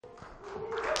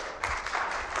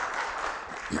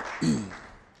Can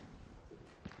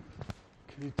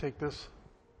you take this?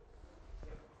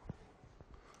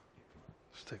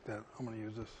 Just take that. I'm going to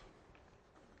use this.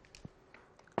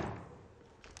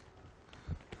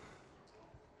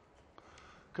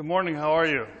 Good morning. How are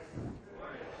you?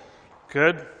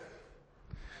 Good.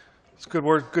 It's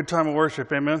good time of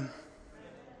worship. Amen.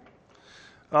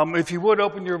 If you would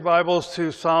open your Bibles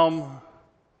to Psalm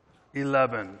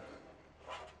 11.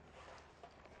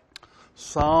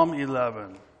 Psalm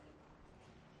 11.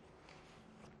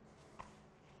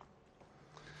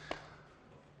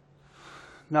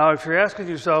 Now, if you're asking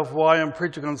yourself why I'm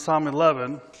preaching on Psalm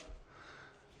 11,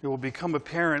 it will become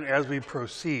apparent as we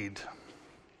proceed.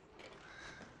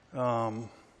 Psalm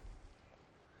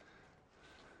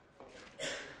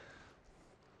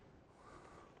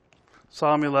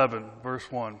 11,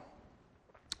 verse 1.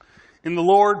 In the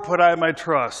Lord put I my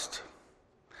trust.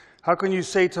 How can you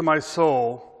say to my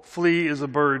soul, flee as a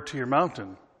bird to your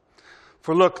mountain?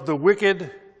 For look, the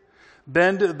wicked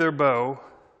bend their bow.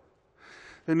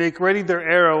 They make ready their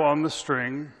arrow on the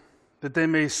string, that they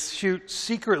may shoot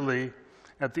secretly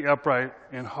at the upright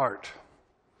in heart.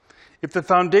 If the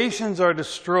foundations are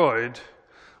destroyed,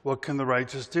 what can the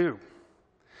righteous do?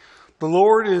 The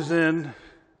Lord is in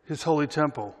his holy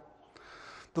temple.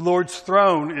 The Lord's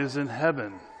throne is in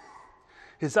heaven.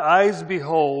 His eyes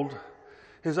behold,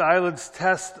 his eyelids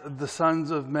test the sons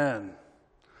of men.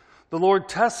 The Lord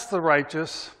tests the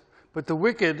righteous, but the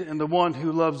wicked and the one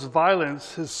who loves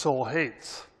violence his soul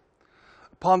hates.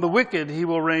 Upon the wicked he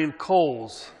will rain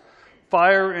coals,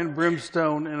 fire and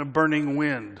brimstone and a burning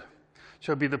wind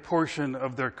shall be the portion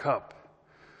of their cup.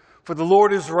 For the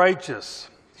Lord is righteous,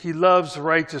 he loves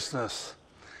righteousness.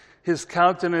 His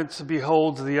countenance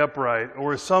beholds the upright,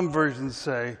 or as some versions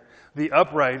say, the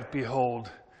upright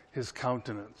behold his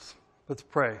countenance. Let's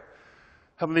pray.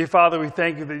 Heavenly Father, we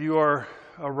thank you that you are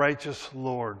a righteous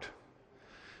Lord.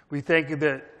 We thank you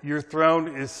that your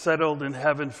throne is settled in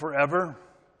heaven forever.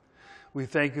 We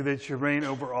thank you that you reign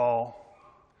over all.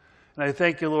 And I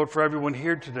thank you, Lord, for everyone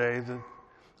here today.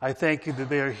 I thank you that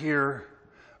they are here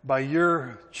by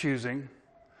your choosing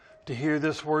to hear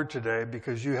this word today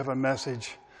because you have a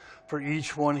message for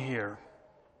each one here.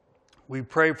 We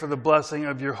pray for the blessing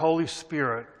of your Holy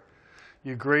Spirit,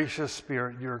 your gracious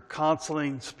Spirit, your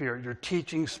counseling Spirit, your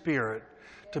teaching Spirit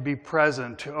to be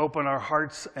present, to open our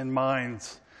hearts and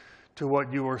minds to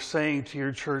what you are saying to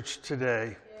your church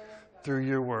today through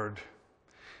your word.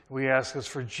 We ask this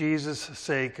for Jesus'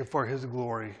 sake and for his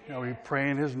glory. And we pray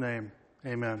in his name.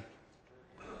 Amen.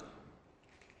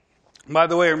 By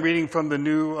the way, I'm reading from the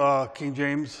new King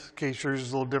James. In case yours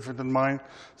is a little different than mine.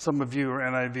 Some of you are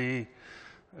NIV,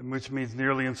 which means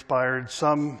nearly inspired.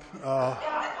 Some have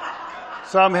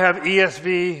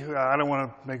ESV. I don't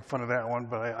want to make fun of that one,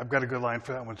 but I've got a good line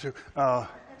for that one too.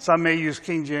 Some may use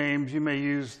King James. You may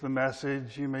use the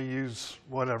Message. You may use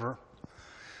whatever.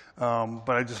 But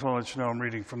I just want to let you know I'm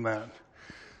reading from that.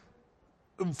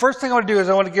 First thing I want to do is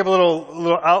I want to give a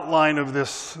little outline of this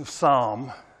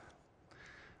psalm.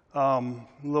 A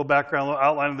little background, a little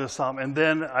outline of this psalm. And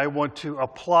then I want to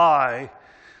apply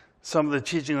some of the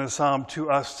teaching of the psalm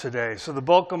to us today. So the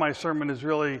bulk of my sermon is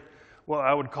really what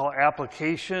I would call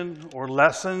application or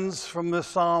lessons from this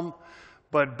psalm.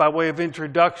 But by way of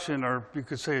introduction, or you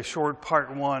could say a short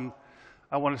part one,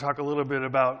 I want to talk a little bit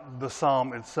about the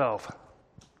psalm itself.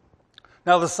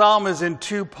 Now, the psalm is in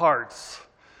two parts.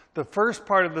 The first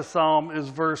part of the psalm is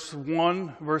verses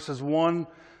 1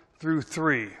 through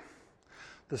 3.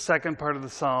 The second part of the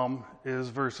psalm is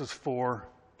verses 4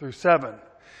 through 7.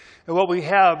 And what we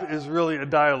have is really a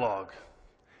dialogue.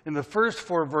 In the first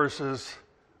the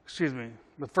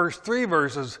first 3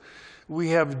 verses, we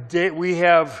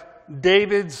have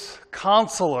David's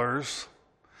counselors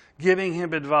giving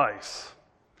him advice.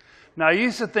 Now, I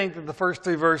used to think that the first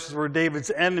 3 verses were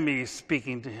David's enemies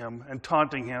speaking to him and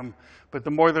taunting him, but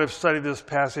the more that I've studied this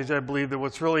passage, I believe that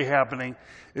what's really happening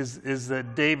is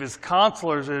that David's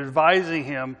counselors are advising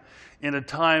him in a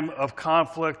time of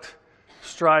conflict,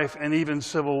 strife, and even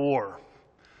civil war.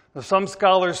 Now, some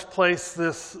scholars place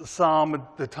this psalm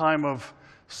at the time of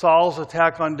Saul's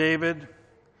attack on David,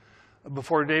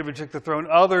 before David took the throne.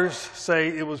 Others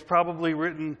say it was probably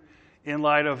written in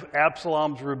light of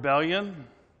Absalom's rebellion,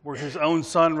 where his own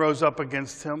son rose up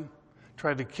against him,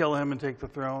 tried to kill him and take the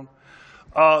throne.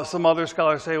 Some other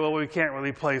scholars say, well, we can't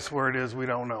really place where it is. We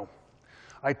don't know.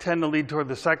 I tend to lead toward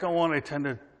the second one. I tend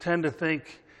to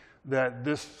think that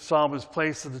this psalm is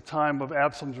placed at the time of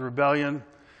Absalom's rebellion,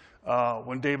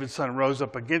 when David's son rose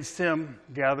up against him,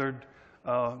 gathered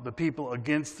the people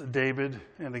against David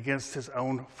and against his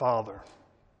own father.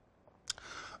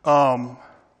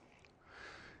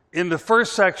 In the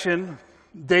first section,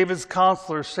 David's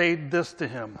counselors say this to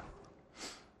him: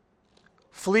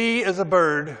 flee as a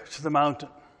bird to the mountain.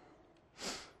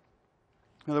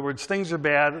 In other words, things are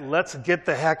bad. Let's get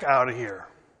the heck out of here.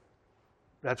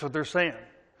 That's what they're saying.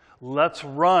 Let's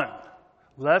run.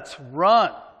 Let's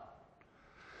run.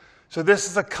 So this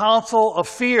is a counsel of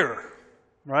fear,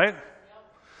 right?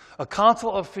 A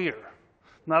counsel of fear.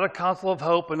 Not a counsel of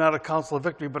hope and not a counsel of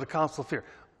victory, but a counsel of fear.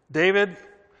 David,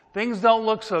 things don't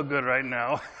look so good right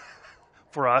now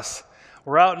for us.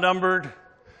 We're outnumbered.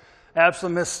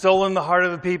 Absalom has stolen the heart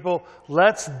of the people.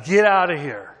 Let's get out of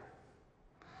here.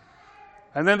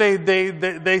 And then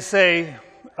they say,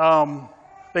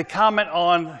 they comment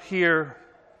on here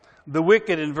the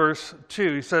wicked in verse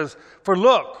 2. He says, for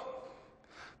look,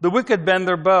 the wicked bend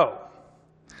their bow.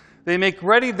 They make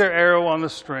ready their arrow on the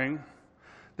string,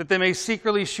 that they may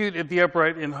secretly shoot at the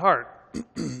upright in heart.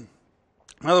 In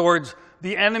other words,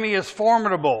 the enemy is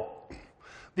formidable.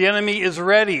 The enemy is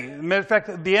ready. As a matter of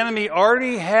fact, the enemy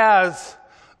already has,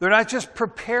 they're not just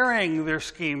preparing their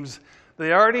schemes,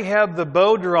 they already have the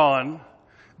bow drawn,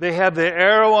 they have the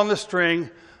arrow on the string,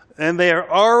 and they are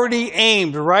already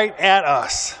aimed right at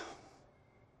us,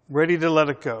 ready to let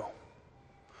it go.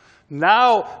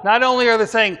 Now, not only are they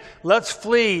saying, let's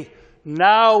flee,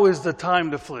 now is the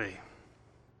time to flee,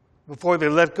 before they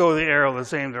let go of the arrow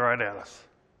that's aimed right at us.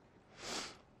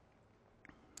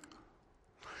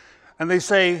 And they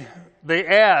say, they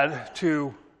add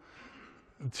to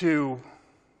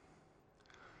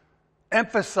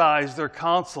emphasize their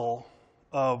counsel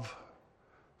of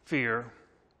fear,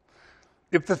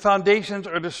 if the foundations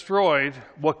are destroyed,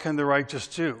 what can the righteous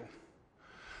do?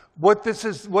 What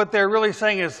they're really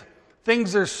saying is,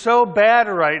 things are so bad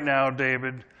right now,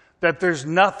 David, that there's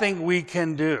nothing we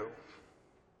can do.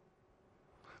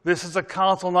 This is a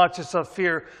counsel not just of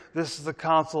fear, this is a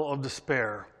counsel of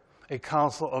despair, a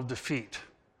counsel of defeat.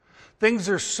 Things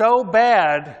are so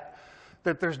bad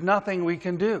that there's nothing we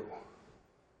can do.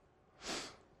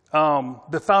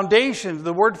 The foundation,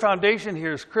 the word foundation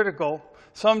here is critical.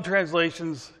 Some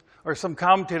translations or some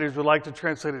commentators would like to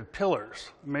translate it pillars.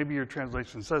 Maybe your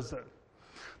translation says that.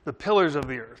 The pillars of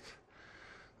the earth.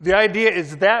 The idea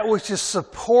is that which is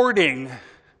supporting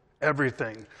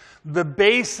everything, the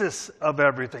basis of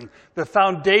everything, the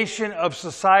foundation of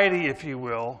society, if you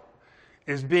will,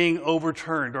 is being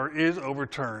overturned or is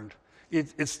overturned.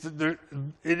 It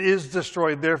is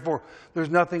destroyed. Therefore, there's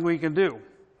nothing we can do.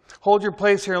 Hold your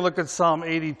place here and look at Psalm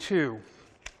 82.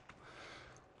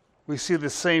 We see the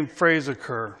same phrase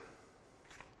occur.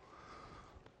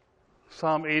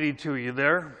 Psalm 82, are you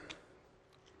there?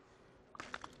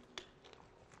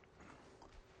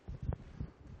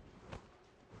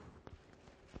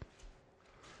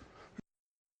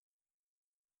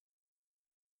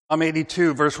 Psalm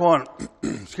 82, verse 1.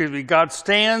 Excuse me. God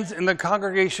stands in the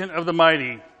congregation of the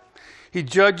mighty. He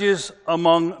judges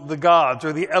among the gods,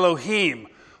 or the Elohim,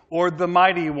 or the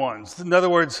mighty ones. In other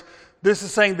words, this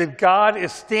is saying that God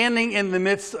is standing in the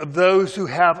midst of those who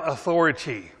have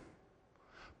authority.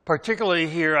 Particularly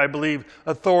here, I believe,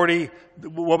 authority,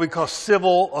 what we call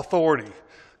civil authority.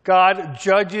 God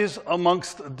judges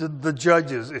amongst the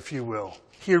judges, if you will.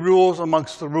 He rules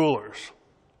amongst the rulers.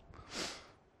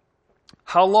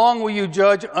 How long will you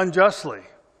judge unjustly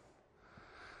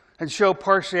and show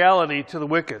partiality to the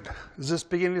wicked? Is this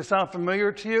beginning to sound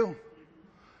familiar to you?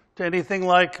 To anything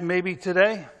like maybe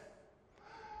today?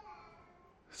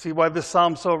 See why this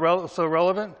psalm's so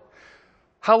relevant?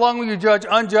 How long will you judge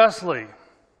unjustly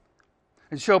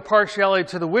and show partiality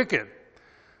to the wicked?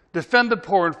 Defend the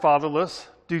poor and fatherless.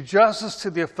 Do justice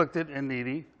to the afflicted and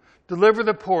needy. Deliver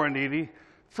the poor and needy.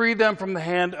 Free them from the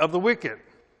hand of the wicked.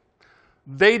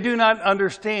 They do not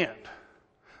understand,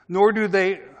 nor do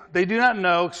they do not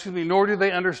know, nor do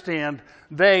they understand.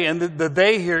 They, and the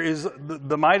they here is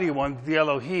the mighty ones, the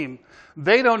Elohim.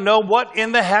 They don't know what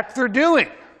in the heck they're doing.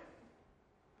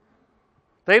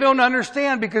 They don't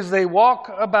understand because they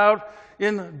walk about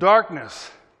in darkness.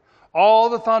 All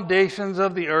the foundations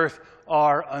of the earth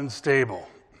are unstable.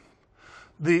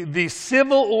 The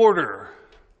civil order,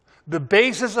 the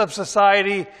basis of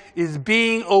society, is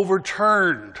being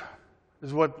overturned,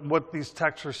 is what these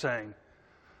texts are saying.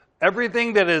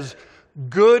 Everything that is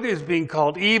good is being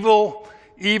called evil.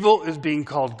 Evil is being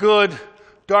called good.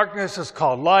 Darkness is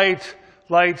called light.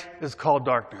 Light is called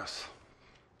darkness.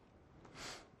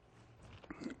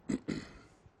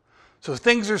 So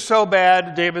things are so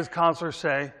bad, David's counselors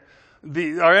say.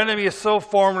 Our enemy is so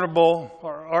formidable.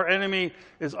 Our enemy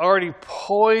is already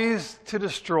poised to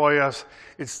destroy us.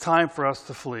 It's time for us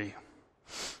to flee.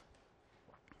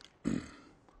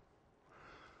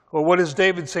 Well, what does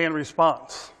David say in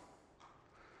response?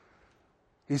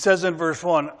 He says in verse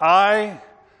 1, I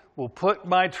will put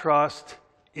my trust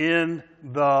in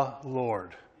the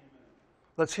Lord.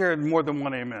 Let's hear more than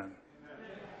one amen.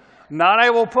 Not I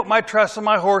will put my trust in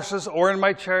my horses or in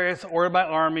my chariots or in my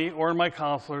army or in my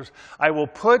counselors. I will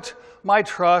put my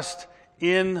trust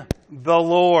in the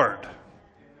Lord.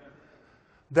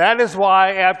 That is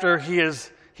why after he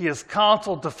is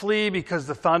counseled to flee because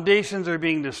the foundations are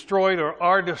being destroyed or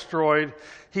are destroyed,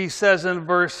 he says in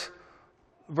verse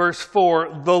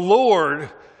 4, the Lord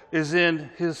is in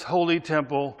his holy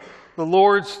temple. The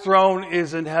Lord's throne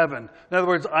is in heaven. In other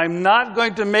words, I'm not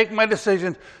going to make my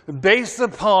decision based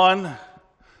upon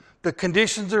the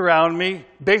conditions around me,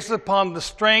 based upon the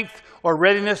strength or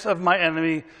readiness of my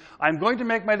enemy. I'm going to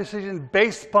make my decision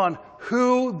based upon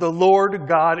who the Lord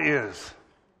God is.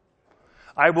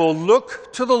 I will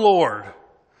look to the Lord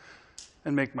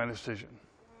and make my decision.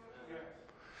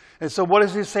 And so what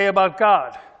does he say about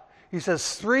God? He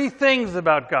says 3 things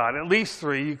about God, at least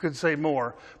 3, you could say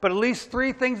more, but at least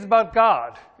 3 things about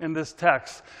God in this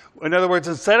text. In other words,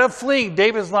 instead of fleeing,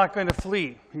 David's not going to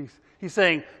flee. He's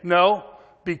saying, no,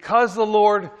 because the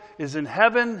Lord is in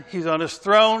heaven, he's on his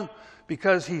throne,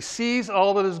 because he sees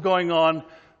all that is going on,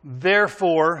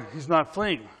 therefore, he's not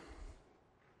fleeing.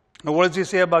 And what does he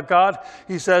say about God?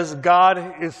 He says,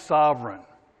 God is sovereign.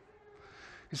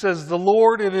 He says, the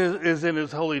Lord is in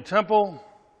his holy temple.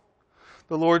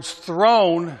 The Lord's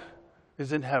throne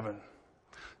is in heaven.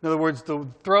 In other words, the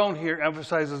throne here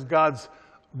emphasizes God's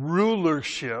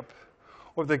rulership,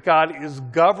 or that God is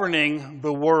governing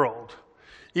the world.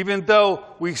 Even though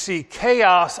we see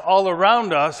chaos all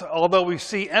around us, although we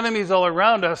see enemies all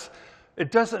around us, it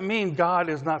doesn't mean God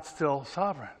is not still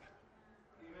sovereign.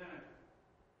 Amen.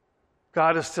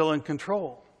 God is still in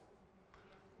control.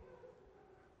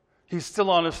 He's still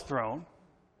on his throne.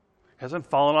 Hasn't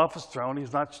fallen off his throne.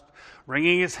 He's not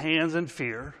wringing his hands in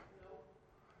fear.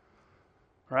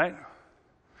 Right?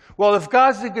 Well, if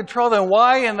God's in control, then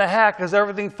why in the heck is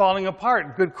everything falling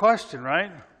apart? Good question,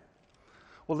 right?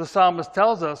 Well, the psalmist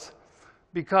tells us,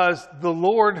 because the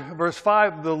Lord, verse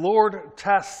 5, the Lord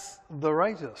tests the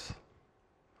righteous.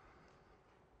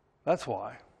 That's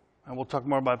why. And we'll talk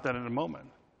more about that in a moment.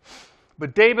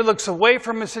 But David looks away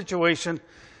from his situation.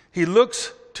 He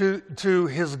looks to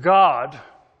his God,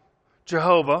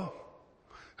 Jehovah,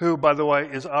 who, by the way,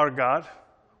 is our God.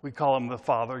 We call him the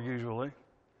Father usually,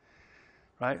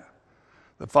 right?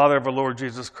 The Father of our Lord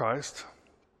Jesus Christ.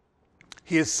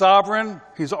 He is sovereign,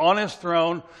 he's on his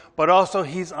throne, but also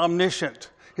he's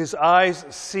omniscient. His eyes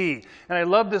see. And I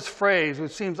love this phrase,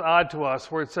 which seems odd to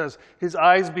us, where it says, his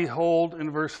eyes behold,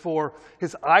 in verse 4,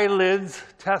 his eyelids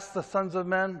test the sons of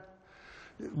men.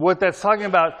 What that's talking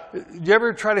about, do you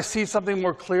ever try to see something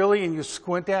more clearly and you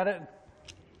squint at it?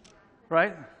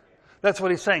 Right? That's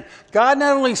what he's saying. God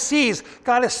not only sees,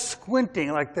 God is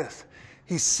squinting like this.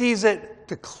 He sees it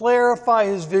to clarify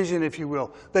his vision, if you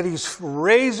will, that he's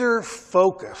razor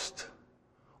focused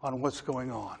on what's going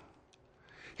on.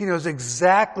 He knows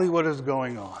exactly what is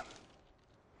going on.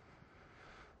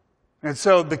 And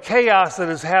so the chaos that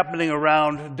is happening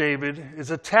around David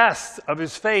is a test of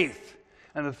his faith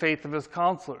and the faith of his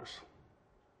counselors.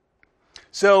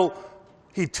 So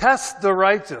he tests the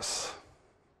righteous.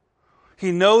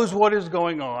 He knows what is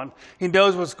going on. He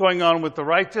knows what's going on with the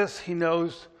righteous. He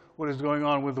knows what is going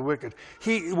on with the wicked.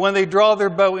 When they draw their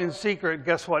bow in secret,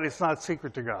 guess what? It's not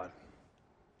secret to God.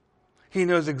 He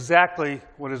knows exactly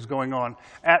what is going on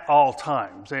at all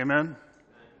times. Amen?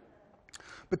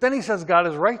 But then he says God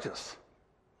is righteous.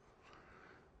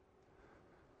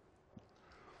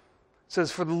 It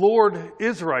says, for the Lord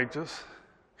is righteous.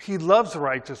 He loves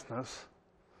righteousness.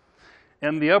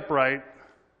 And the upright,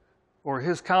 or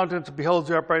his countenance beholds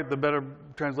the upright. The better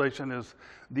translation is,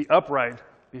 the upright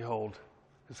behold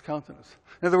his countenance.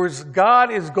 In other words,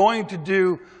 God is going to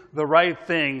do the right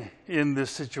thing in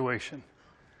this situation.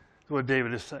 That's what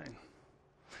David is saying.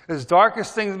 As dark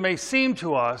as things may seem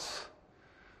to us,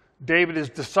 David has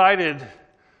decided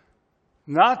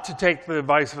not to take the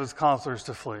advice of his counselors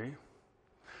to flee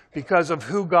because of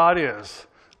who God is,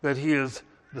 that he is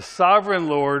the sovereign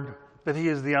Lord, that he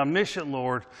is the omniscient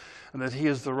Lord, and that he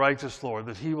is the righteous Lord,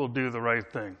 that he will do the right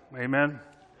thing. Amen?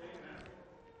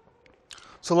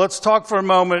 So let's talk for a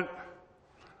moment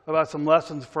about some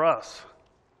lessons for us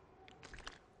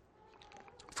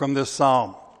from this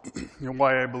psalm, and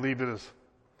why I believe it is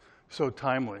so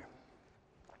timely.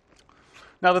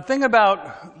 Now, the thing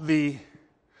about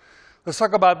let's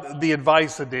talk about the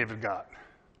advice that David got.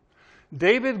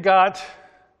 David got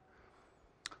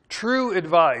true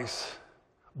advice,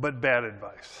 but bad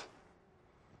advice.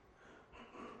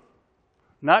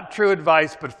 Not true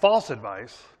advice, but false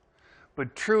advice,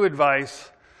 but true advice,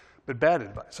 but bad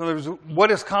advice. So there was, what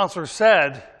his counselor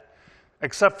said,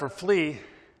 except for flee,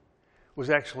 was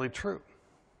actually true.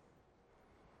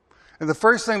 And the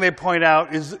first thing they point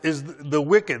out is the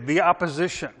wicked, the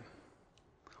opposition.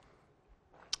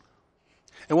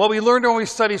 And what we learned when we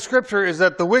study Scripture is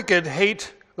that the wicked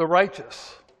hate the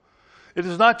righteous. It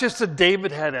is not just that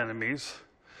David had enemies,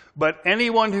 but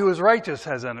anyone who is righteous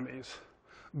has enemies.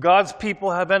 God's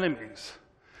people have enemies.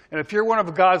 And if you're one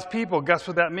of God's people, guess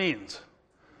what that means?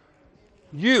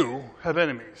 You have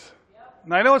enemies.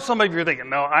 Now, I know what some of you are thinking,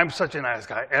 no, I'm such a nice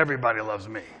guy. Everybody loves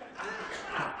me.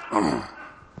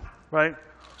 Right?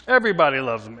 Everybody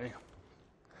loves me.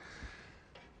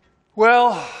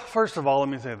 Well, first of all, let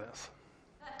me say this.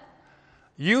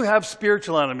 You have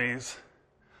spiritual enemies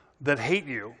that hate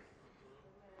you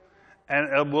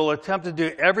and will attempt to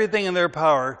do everything in their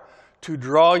power to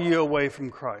draw you away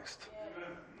from Christ.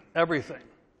 Everything.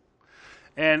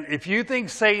 And if you think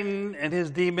Satan and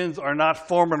his demons are not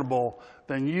formidable,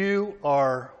 then you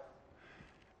are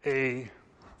a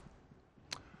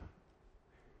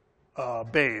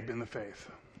babe in the faith.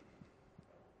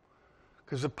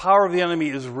 Because the power of the enemy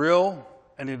is real,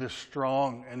 and it is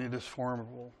strong, and it is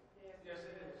formidable. Yes,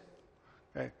 it is.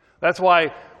 Okay? That's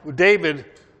why David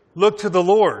looked to the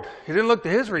Lord. He didn't look to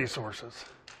his resources.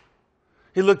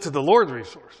 He looked to the Lord's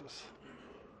resources.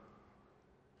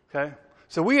 Okay?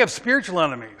 So we have spiritual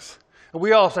enemies. And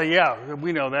we all say, yeah,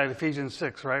 we know that, Ephesians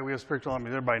 6, right? We have spiritual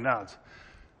enemies. Everybody nods.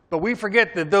 But we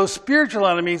forget that those spiritual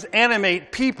enemies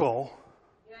animate people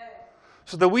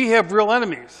so that we have real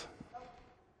enemies.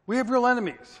 We have real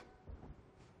enemies.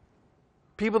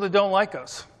 People that don't like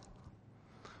us.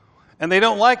 And they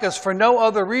don't like us for no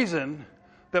other reason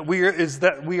that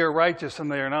we are righteous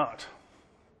and they are not.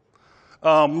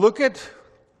 Look at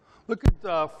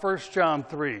 1 John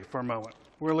 3 for a moment.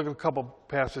 We're going to look at a couple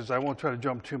passages. I won't try to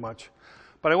jump too much.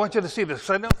 But I want you to see this.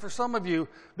 I know for some of you,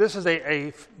 this is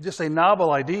just a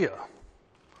novel idea.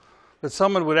 That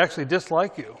someone would actually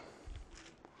dislike you.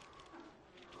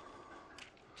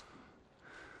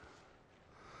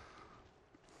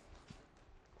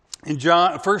 In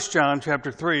 1 John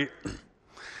chapter 3,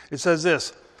 it says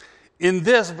this. In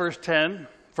this, verse 10,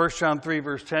 1 John 3,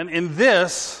 verse 10, in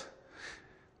this,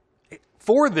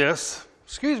 I'll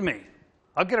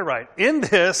get it right. In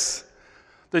this,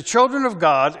 the children of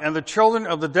God and the children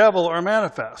of the devil are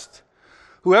manifest.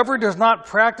 Whoever does not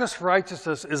practice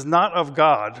righteousness is not of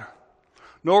God,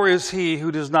 nor is he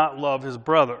who does not love his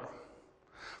brother.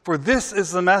 For this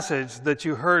is the message that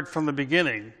you heard from the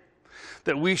beginning,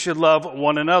 that we should love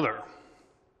one another.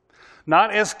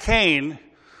 Not as Cain,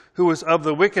 who was of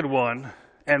the wicked one,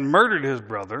 and murdered his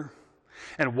brother.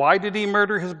 And why did he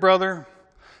murder his brother?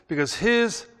 Because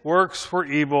his works were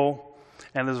evil,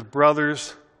 and his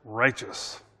brother's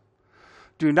righteous.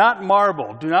 Do not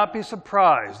marvel, do not be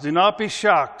surprised, do not be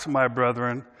shocked, my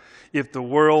brethren, if the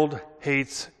world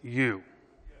hates you.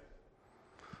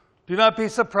 Do not be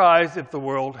surprised if the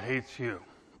world hates you.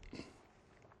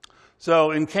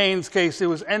 So in Cain's case, it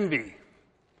was envy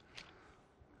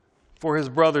for his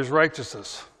brother's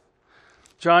righteousness.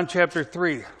 John chapter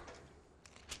 3.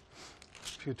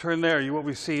 If you turn there, what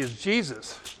we see is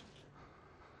Jesus.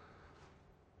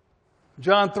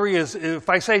 John 3 is, if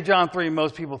I say John 3,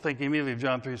 most people think immediately of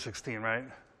John 3:16, right?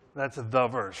 That's the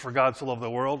verse, for God so loved the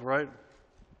world, right?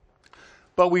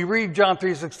 But we read John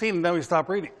 3:16 and then we stop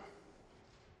reading.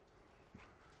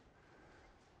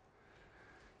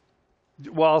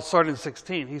 Well, I'll start in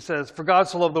 16. He says, for God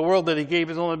so loved the world that he gave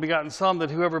his only begotten Son,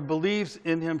 that whoever believes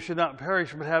in him should not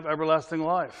perish but have everlasting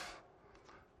life.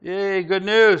 Yay, good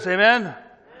news. Amen? Amen.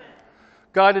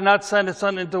 God did not send his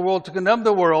Son into the world to condemn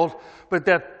the world, but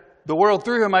that the world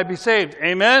through him might be saved.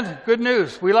 Amen? Good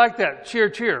news. We like that. Cheer,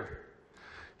 cheer.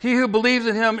 He who believes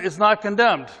in him is not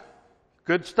condemned.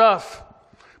 Good stuff.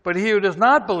 But he who does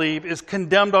not believe is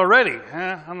condemned already.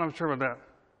 I'm not sure about that.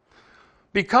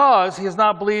 Because he has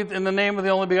not believed in the name of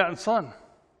the only begotten Son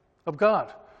of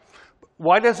God.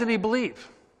 Why doesn't he believe?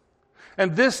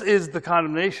 And this is the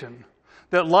condemnation,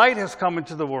 that light has come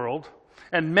into the world,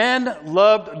 and men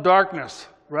loved darkness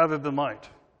rather than light.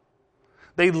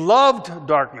 They loved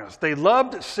darkness. They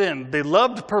loved sin. They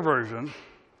loved perversion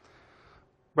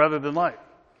rather than light.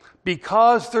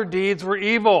 Because their deeds were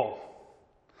evil.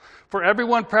 For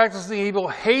everyone practicing evil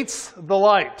hates the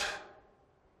light,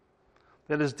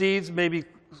 that his deeds may be,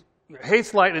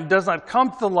 hates light and does not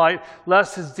come to the light,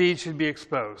 lest his deeds should be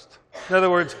exposed. In other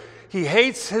words, he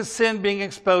hates his sin being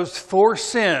exposed for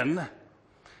sin.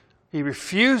 He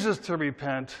refuses to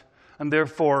repent, and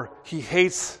therefore he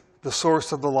hates the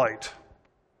source of the light.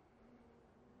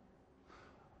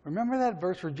 Remember that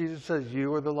verse where Jesus says,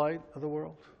 you are the light of the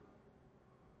world?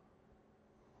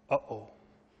 uh-oh.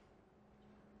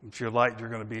 If you're light, you're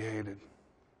going to be hated.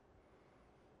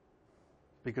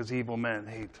 Because evil men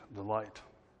hate the light.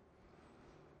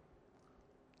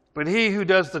 But he who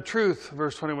does the truth,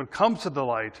 verse 21, comes to the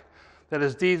light, that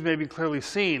his deeds may be clearly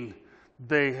seen.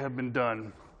 They have been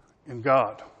done in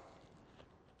God.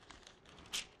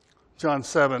 John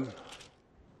 7,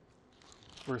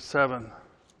 verse 7.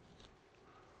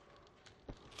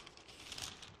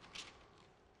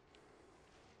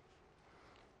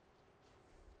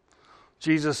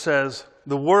 Jesus says,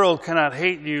 the world cannot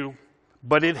hate you,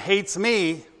 but it hates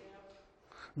me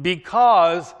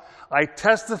because I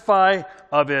testify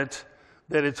of it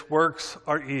that its works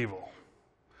are evil.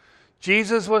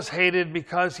 Jesus was hated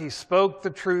because he spoke the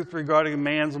truth regarding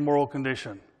man's moral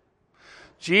condition.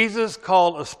 Jesus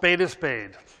called a spade a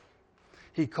spade.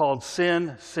 He called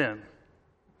sin, sin.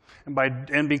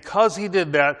 And because he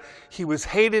did that, he was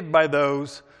hated by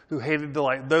those who hated the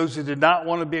light, those who did not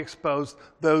want to be exposed,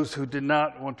 those who did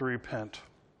not want to repent.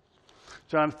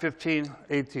 John 15,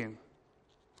 18.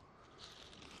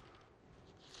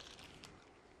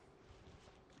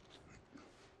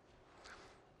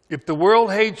 If the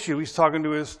world hates you, he's talking to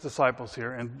his disciples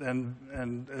here,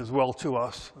 and as well to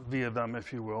us, via them,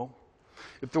 if you will.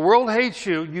 If the world hates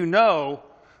you, you know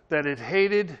that it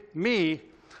hated me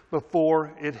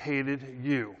before it hated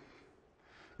you.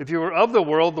 If you were of the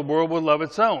world would love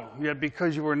its own. Yet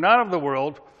because you were not of the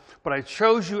world, but I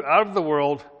chose you out of the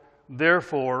world,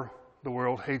 therefore the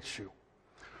world hates you.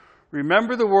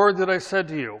 Remember the word that I said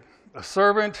to you, a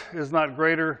servant is not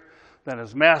greater than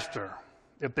his master.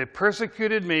 If they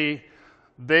persecuted me,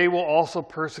 they will also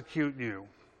persecute you.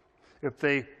 If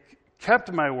they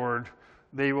kept my word,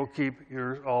 they will keep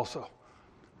yours also.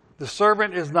 The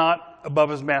servant is not above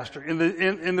his master. In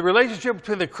the relationship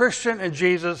between the Christian and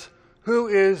Jesus, who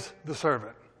is the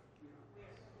servant?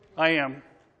 I am.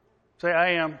 Say, I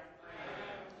am.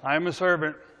 I am a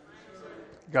servant.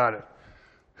 Got it.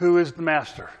 Who is the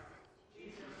master?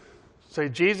 Jesus. Say,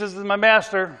 Jesus is my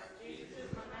master.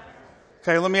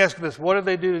 Okay, let me ask you this. What did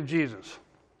they do to Jesus?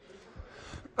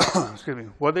 Excuse me.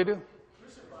 What did they do?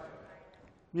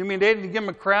 You mean they didn't give him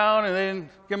a crown and they didn't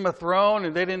give him a throne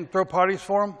and they didn't throw parties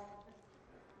for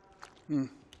him?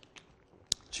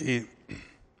 Gee.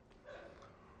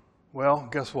 Well,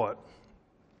 guess what?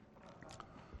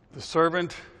 The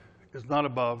servant is not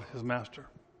above his master.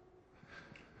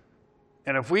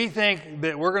 And if we think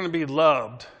that we're going to be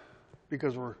loved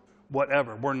because we're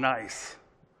whatever, we're nice,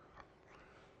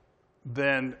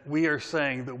 then we are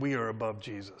saying that we are above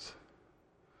Jesus.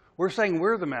 We're saying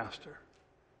we're the master.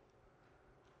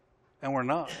 And we're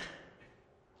not.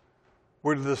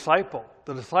 We're the disciple.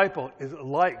 The disciple is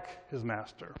like his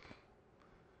master.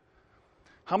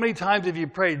 How many times have you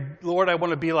prayed, Lord, I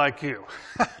want to be like you?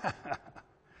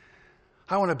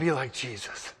 I want to be like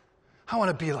Jesus. I want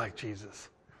to be like Jesus.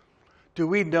 Do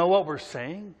we know what we're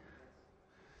saying?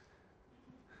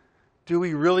 Do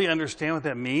we really understand what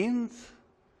that means?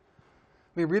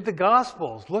 I mean, read the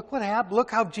Gospels. Look what happened. Look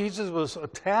how Jesus was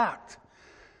attacked.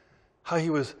 How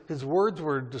his words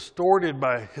were distorted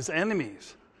by his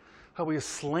enemies. How he was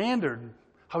slandered.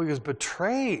 How he was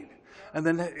betrayed. And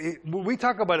then we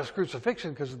talk about his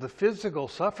crucifixion because of the physical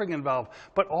suffering involved,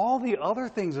 but all the other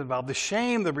things involved, the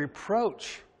shame, the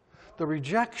reproach, the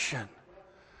rejection.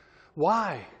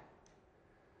 Why?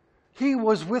 He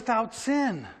was without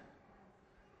sin.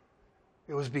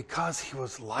 It was because he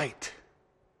was light.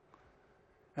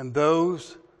 And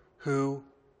those who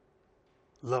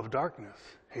love darkness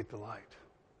hate the light.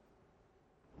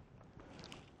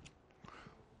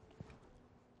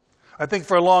 I think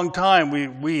for a long time,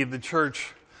 we, the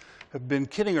church, have been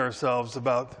kidding ourselves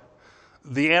about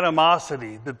the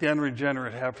animosity that the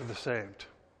unregenerate have for the saved.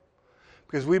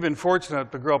 Because we've been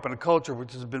fortunate to grow up in a culture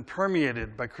which has been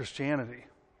permeated by Christianity.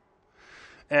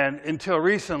 And until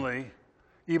recently,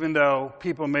 even though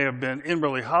people may have been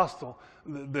inwardly hostile,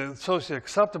 the socially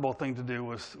acceptable thing to do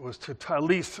was to at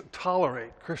least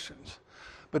tolerate Christians.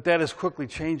 But that is quickly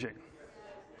changing.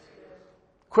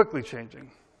 Quickly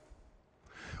changing.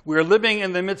 We are living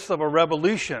in the midst of a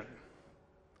revolution.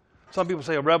 Some people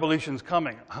say a revolution's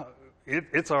coming.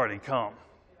 It's already come.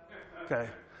 Okay.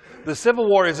 The Civil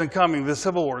War isn't coming. The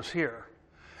Civil War is here.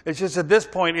 It's just at this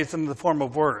point, it's in the form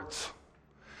of words.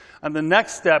 And the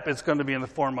next step is going to be in the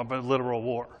form of a literal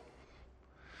war.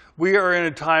 We are in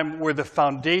a time where the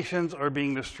foundations are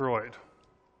being destroyed.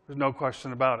 There's no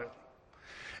question about it.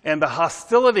 And the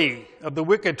hostility of the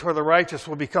wicked toward the righteous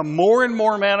will become more and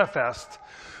more manifest,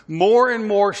 more and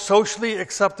more socially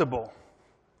acceptable.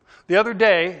 The other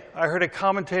day, I heard a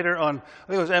commentator on, I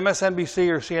think it was MSNBC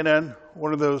or CNN,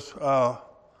 one of those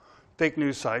fake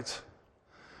news sites.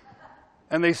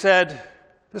 And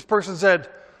this person said,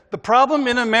 the problem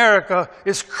in America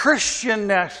is Christian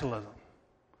nationalism.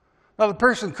 Now, the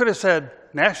person could have said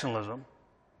nationalism,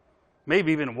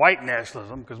 maybe even white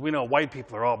nationalism, because we know white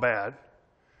people are all bad.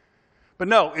 But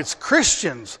no, it's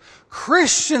Christians.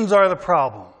 Christians are the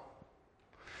problem.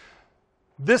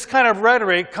 This kind of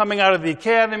rhetoric coming out of the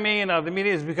academy and out of the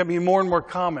media is becoming more and more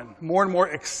common, more and more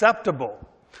acceptable.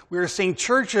 We are seeing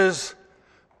churches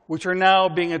which are now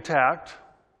being attacked.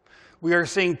 We are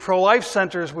seeing pro-life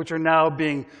centers which are now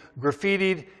being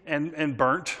graffitied and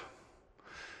burnt.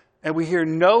 And we hear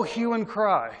no hue and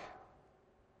cry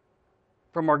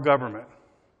from our government.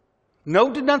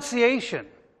 No denunciation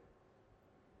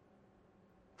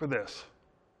for this.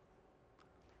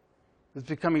 It's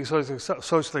becoming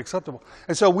socially acceptable.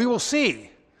 And so we will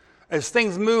see, as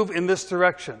things move in this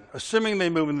direction, assuming they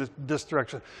move in this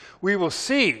direction, we will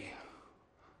see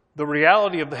the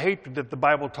reality of the hatred that the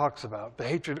Bible talks about, the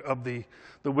hatred of the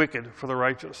wicked for the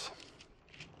righteous.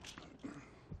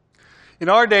 In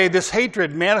our day, this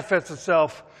hatred manifests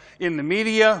itself in the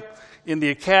media, in the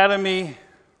academy,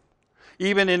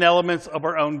 even in elements of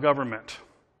our own government.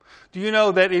 Do you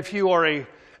know that if you are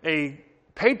a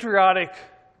patriotic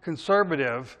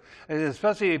conservative, and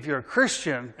especially if you're a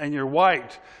Christian and you're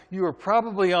white, you are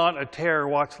probably on a terror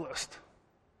watch list?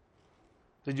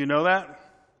 Did you know that?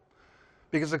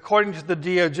 Because according to the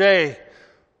DOJ,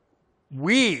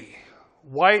 we,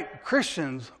 white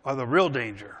Christians, are the real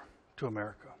danger to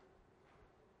America.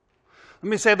 Let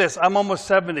me say this. I'm almost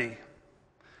 70.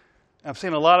 I've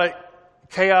seen a lot of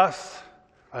chaos.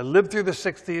 I lived through the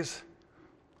 60s,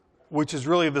 which is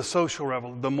really the social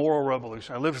revolution, the moral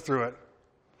revolution. I lived through it.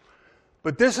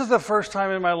 But this is the first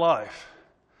time in my life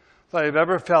that I've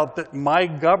ever felt that my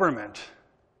government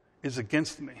is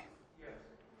against me.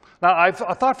 Now, I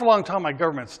thought for a long time my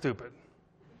government's stupid.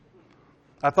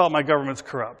 I thought my government's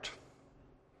corrupt.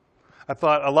 I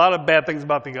thought a lot of bad things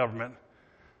about the government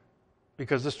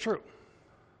because it's true.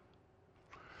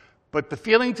 But the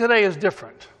feeling today is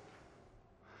different.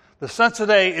 The sense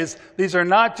today is these are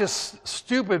not just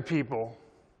stupid people.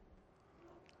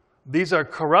 These are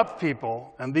corrupt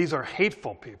people, and these are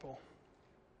hateful people.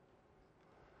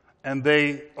 And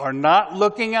they are not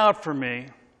looking out for me.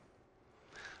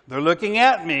 They're looking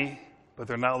at me, but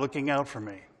they're not looking out for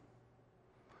me.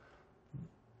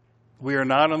 We are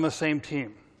not on the same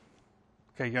team.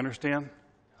 Okay, you understand?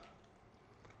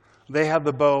 They have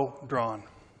the bow drawn,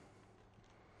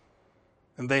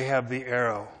 and they have the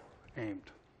arrow aimed.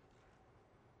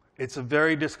 It's a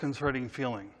very disconcerting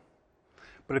feeling.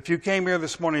 But if you came here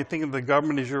this morning thinking the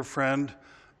government is your friend,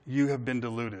 you have been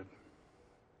deluded.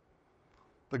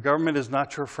 The government is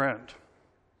not your friend.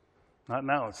 Not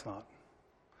now, it's not.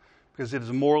 Because it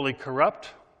is morally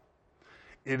corrupt,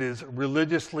 it is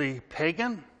religiously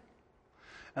pagan,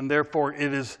 and therefore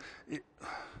it is... Do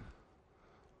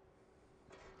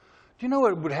you know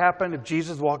what would happen if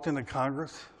Jesus walked into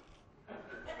Congress?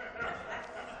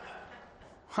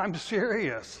 I'm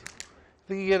serious.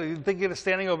 Think you get a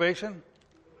standing ovation?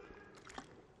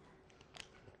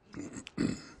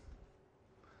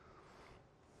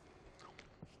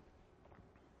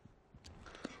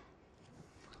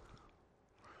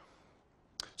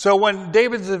 So when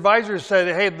David's advisors said,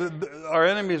 hey, our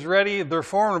enemy is ready, they're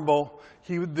formidable,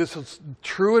 this is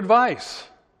true advice.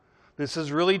 This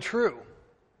is really true.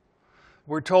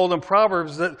 We're told in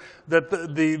Proverbs that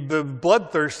the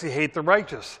bloodthirsty hate the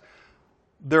righteous.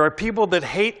 There are people that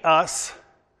hate us,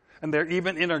 and they're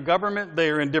even in our government,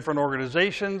 they are in different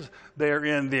organizations, they are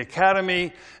in the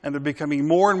academy, and they're becoming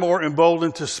more and more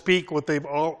emboldened to speak what they've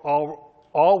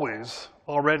always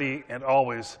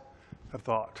have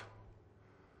thought.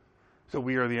 So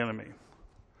we are the enemy.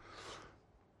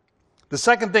 The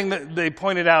second thing that they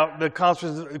pointed out, the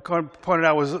conference pointed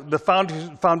out, was the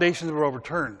foundations were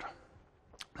overturned.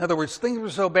 In other words, things were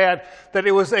so bad that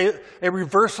it was a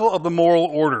reversal of the moral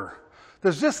order.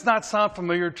 Does this not sound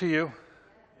familiar to you?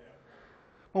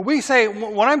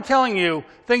 When I'm telling you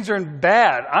things are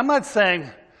bad, I'm not saying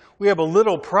we have a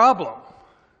little problem.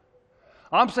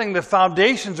 I'm saying the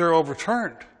foundations are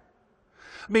overturned.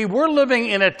 I mean, we're living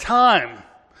in a time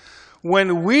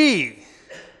when we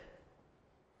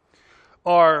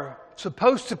are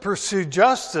supposed to pursue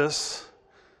justice,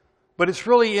 but it's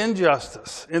really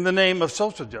injustice in the name of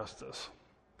social justice.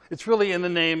 It's really in the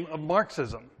name of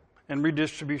Marxism and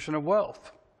redistribution of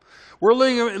wealth. We're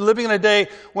living in a day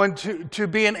when to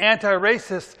be an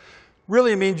anti-racist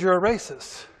really means you're a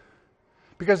racist.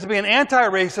 Because to be an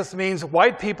anti-racist means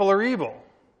white people are evil.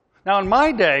 Now, in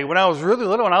my day, when I was really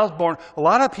little, when I was born, a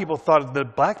lot of people thought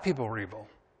that black people were evil.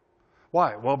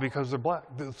 Why? Well, because they're black,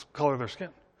 the color of their skin.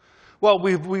 Well,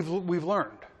 we've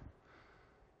learned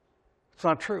It's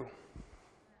not true.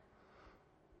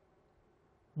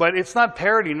 But it's not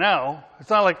parity now.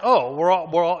 It's not like, oh, we're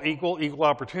all equal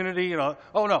opportunity. You know.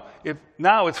 Oh no,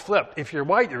 now it's flipped. If you're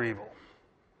white, you're evil,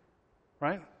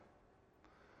 right?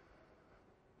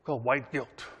 Called white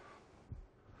guilt.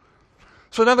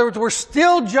 So in other words, we're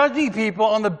still judging people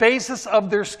on the basis of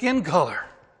their skin color.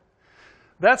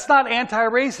 That's not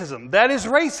anti-racism. That is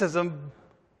racism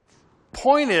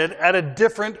pointed at a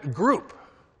different group.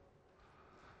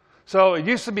 So it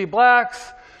used to be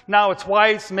blacks, now it's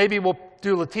whites. Maybe we'll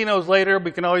do Latinos later.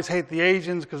 We can always hate the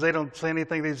Asians because they don't say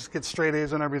anything. They just get straight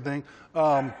A's and everything.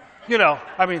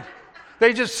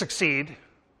 They just succeed.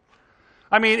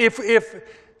 I mean,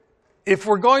 if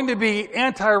we're going to be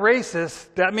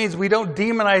anti-racist, that means we don't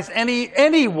demonize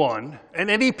anyone and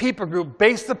any people group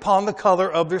based upon the color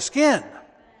of their skin.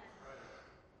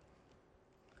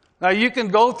 Now, you can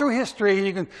go through history and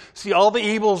you can see all the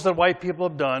evils that white people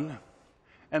have done,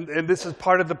 and this is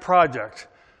part of the project.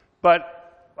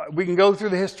 But we can go through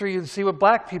the history and see what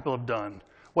black people have done,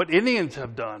 what Indians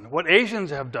have done, what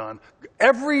Asians have done.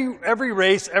 Every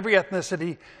race, every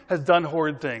ethnicity has done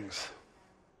horrid things.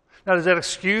 Now, does that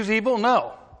excuse evil?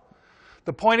 No.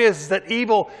 The point is that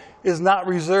evil is not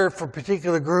reserved for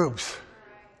particular groups.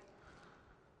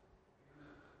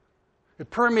 It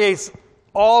permeates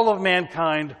all of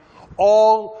mankind,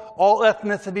 all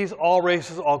ethnicities, all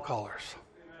races, all colors.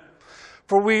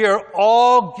 For we are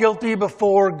all guilty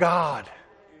before God.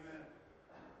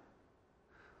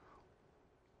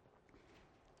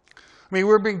 I mean,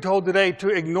 we're being told today to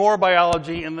ignore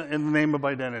biology in the name of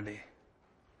identity.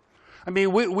 I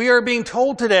mean, we are being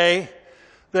told today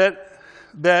that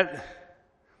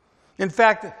in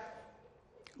fact,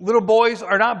 little boys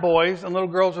are not boys and little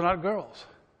girls are not girls.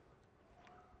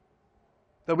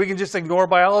 That we can just ignore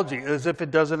biology as if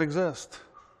it doesn't exist.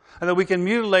 And that we can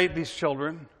mutilate these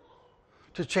children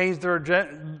to change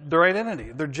their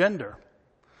identity, their gender.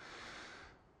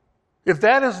 If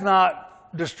that is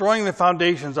not destroying the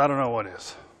foundations, I don't know what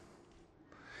is.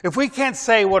 If we can't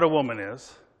say what a woman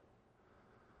is,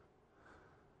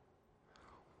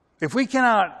 if we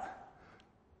cannot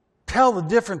tell the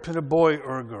difference between a boy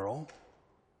or a girl,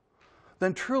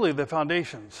 then truly the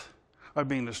foundations are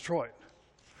being destroyed.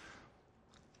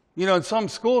 You know, in some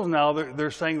schools now,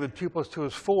 they're saying that 2 + 2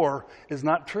 is 4 is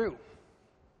not true.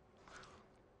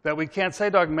 That we can't say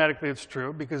dogmatically it's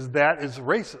true because that is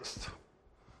racist.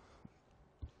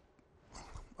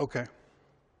 Okay.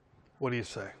 What do you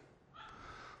say?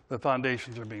 The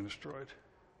foundations are being destroyed.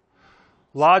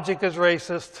 Logic is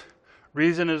racist.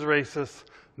 Reason is racist.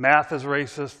 Math is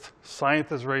racist.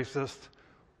 Science is racist.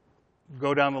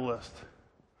 Go down the list.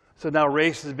 So now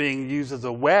race is being used as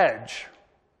a wedge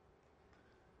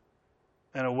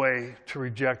and a way to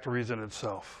reject reason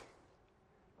itself.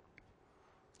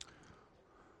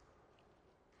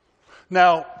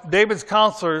 Now, David's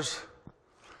counselors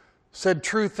said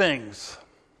true things.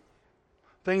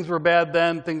 Things were bad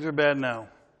then, things are bad now.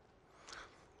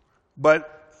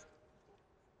 But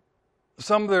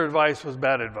some of their advice was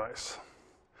bad advice.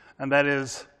 And that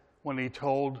is when they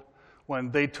told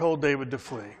David to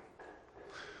flee.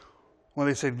 When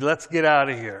they said, let's get out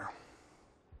of here.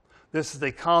 This is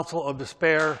a counsel of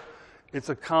despair. It's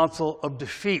a counsel of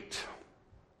defeat,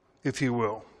 if you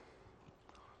will.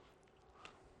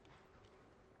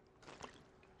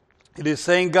 It is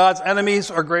saying God's enemies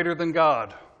are greater than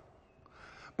God.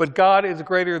 But God is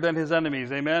greater than his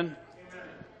enemies. Amen?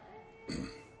 Amen.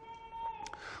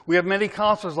 We have many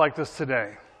counselors like this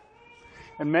today.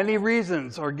 And many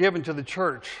reasons are given to the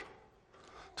church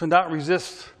to not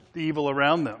resist the evil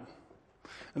around them.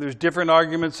 And there's different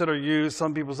arguments that are used.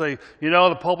 Some people say,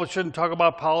 the pulpit shouldn't talk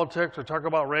about politics or talk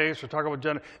about race or talk about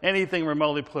gender, anything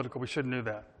remotely political. We shouldn't do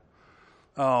that.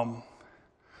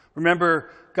 Remember,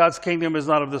 God's kingdom is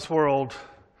not of this world.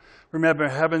 Remember,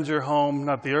 heaven's your home,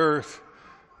 not the earth.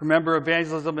 Remember,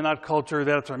 evangelism and not culture,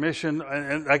 that's our mission.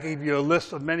 And I gave you a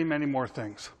list of many, many more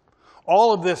things.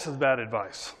 All of this is bad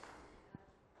advice.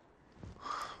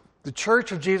 The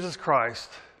Church of Jesus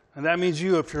Christ, and that means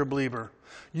you if you're a believer,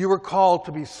 you were called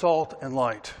to be salt and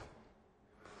light.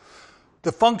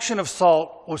 The function of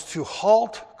salt was to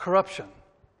halt corruption.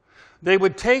 They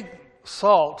would take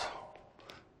salt,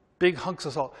 big hunks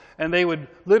of salt, and they would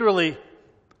literally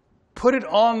put it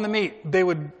on the meat. They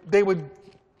would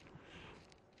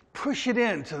push it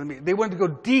into the meat. They wanted to go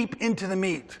deep into the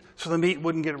meat so the meat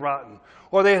wouldn't get rotten.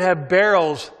 Or they'd have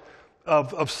barrels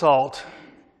of salt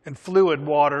and fluid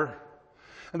water,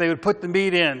 and they would put the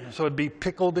meat in so it'd be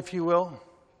pickled, if you will.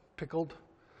 Pickled.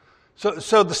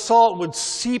 So the salt would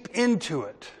seep into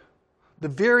it, the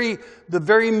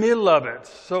very middle of it,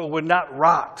 so it would not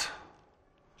rot.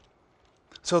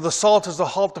 So the salt is to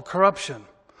halt the corruption.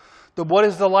 What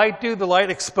does the light do? The light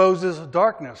exposes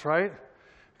darkness, right?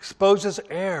 Exposes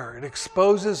error. It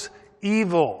exposes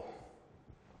evil.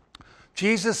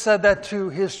 Jesus said that to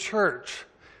his church.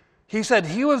 He said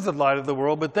he was the light of the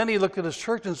world, but then he looked at his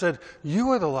church and said, you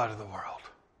are the light of the world.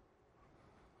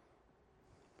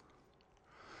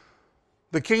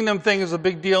 The kingdom thing is a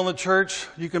big deal in the church.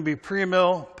 You can be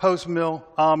pre-mill, post-mill,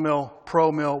 a-mill,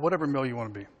 pro-mill, whatever mill you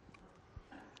want to be.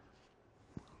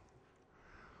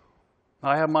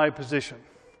 I have my position.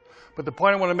 But the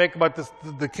point I want to make about this,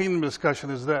 the kingdom discussion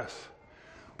is this.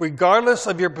 Regardless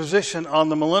of your position on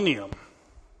the millennium,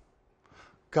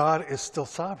 God is still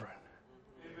sovereign.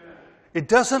 Amen. It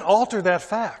doesn't alter that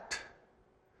fact.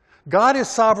 God is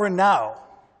sovereign now.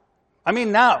 I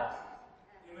mean now.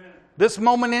 Amen. This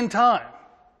moment in time.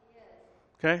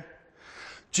 Okay?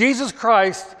 Jesus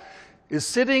Christ is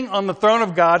sitting on the throne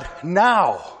of God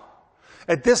now,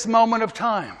 at this moment of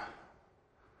time.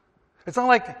 It's not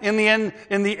like in the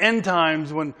end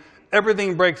times when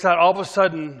everything breaks out, all of a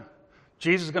sudden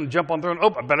Jesus is going to jump on the throne.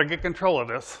 Oh, I better get control of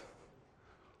this.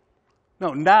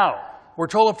 No, now. We're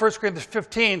told in 1 Corinthians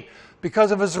 15,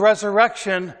 because of his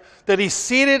resurrection, that he's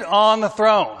seated on the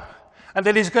throne. And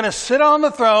that he's going to sit on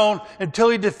the throne until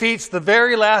he defeats the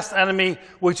very last enemy,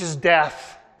 which is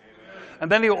death. Amen.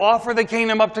 And then he'll offer the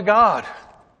kingdom up to God.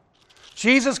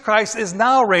 Jesus Christ is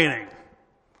now reigning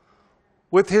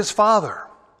with his Father.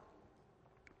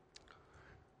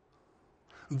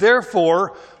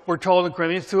 Therefore, we're told in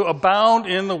Corinthians to abound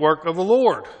in the work of the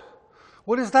Lord.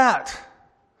 What is that?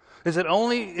 Is it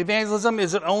only evangelism?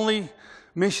 Is it only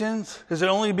missions? Is it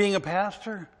only being a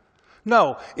pastor?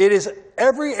 No, it is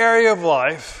every area of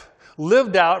life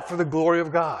lived out for the glory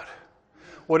of God.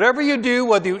 Whatever you do,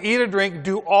 whether you eat or drink,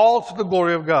 do all to the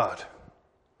glory of God.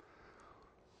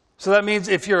 So that means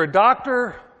if you're a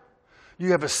doctor,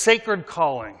 you have a sacred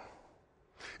calling.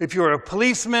 If you're a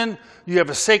policeman, you have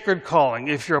a sacred calling.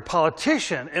 If you're a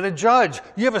politician and a judge,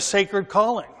 you have a sacred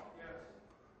calling.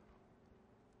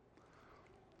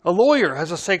 A lawyer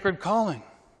has a sacred calling.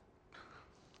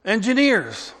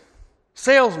 Engineers,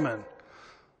 salesmen,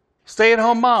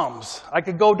 stay-at-home moms. I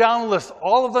could go down the list.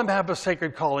 All of them have a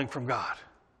sacred calling from God.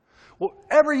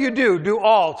 Whatever you do, do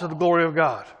all to the glory of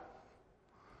God.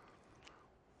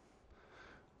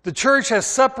 The church has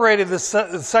separated the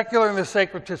secular and the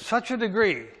sacred to such a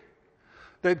degree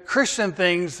that Christian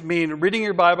things mean reading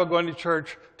your Bible, going to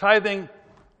church, tithing,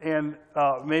 and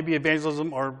maybe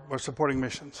evangelism or supporting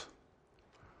missions.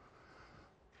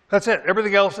 That's it.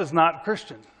 Everything else is not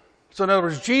Christian. So in other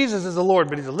words, Jesus is the Lord,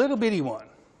 but he's a little bitty one.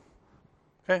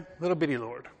 Okay? Little bitty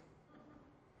Lord.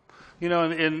 You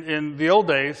know, in the old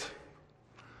days,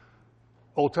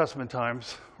 Old Testament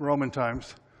times, Roman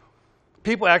times,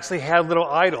 people actually had little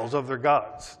idols of their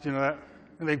gods. Do you know that?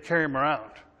 And they'd carry them around.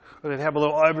 Or they'd have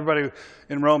everybody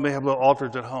in Rome, they have little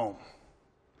altars at home.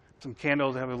 Some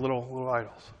candles, they have little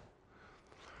idols.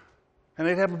 And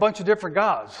they'd have a bunch of different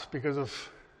gods because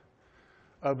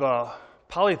of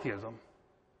polytheism.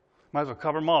 Might as well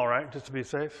cover them all, right? Just to be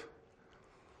safe.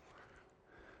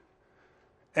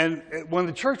 And when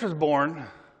the church was born,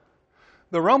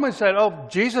 the Romans said, oh,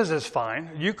 Jesus is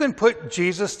fine. You can put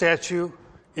Jesus' statue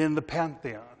in the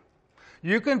Pantheon.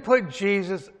 You can put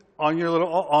Jesus on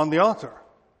the altar.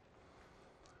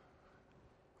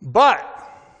 But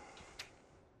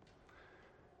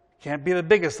can't be the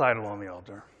biggest idol on the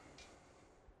altar.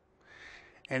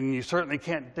 And you certainly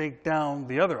can't take down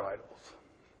the other idols.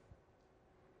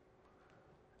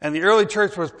 And the early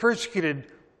church was persecuted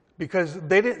because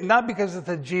not because it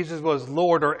said Jesus was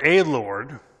Lord or a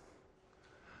Lord.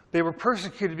 They were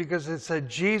persecuted because it said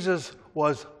Jesus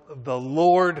was the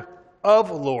Lord of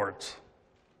lords.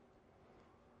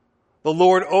 The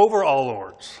Lord over all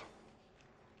lords.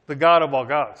 The God of all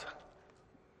gods.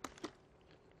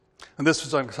 And this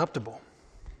was unacceptable.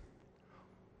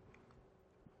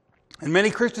 And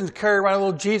many Christians carry around a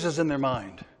little Jesus in their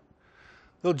mind.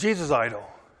 Little Jesus idol.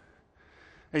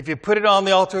 And if you put it on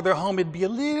the altar of their home, it'd be a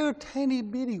little tiny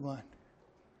bitty one.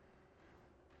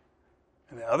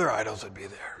 And the other idols would be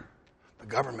there. The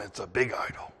government's a big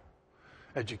idol.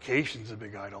 Education's a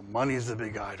big idol. Money's a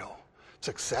big idol.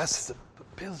 Success is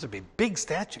those would be big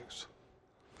statues.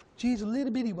 Jesus, a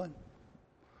little bitty one.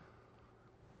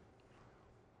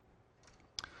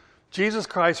 Jesus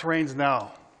Christ reigns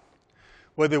now.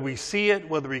 Whether we see it,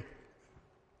 whether we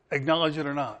acknowledge it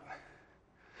or not.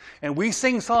 And we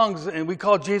sing songs, and we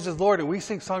call Jesus Lord, and we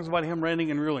sing songs about him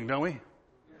reigning and ruling, don't we?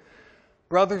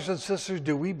 Brothers and sisters,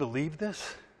 do we believe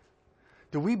this?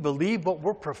 Do we believe what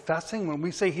we're professing when we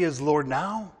say he is Lord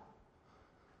now?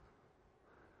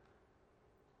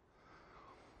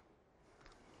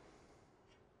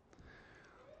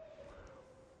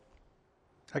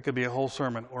 That could be a whole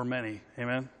sermon or many.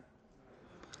 Amen?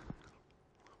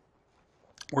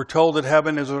 We're told that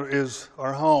heaven is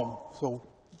our home, so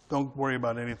don't worry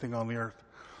about anything on the earth.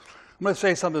 I'm going to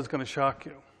say something that's going to shock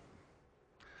you.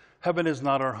 Heaven is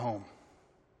not our home.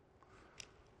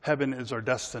 Heaven is our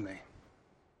destiny.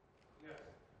 Yes.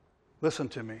 Listen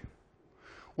to me.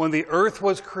 When the earth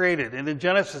was created, and in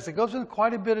Genesis, it goes into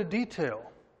quite a bit of detail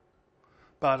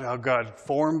about how God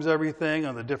forms everything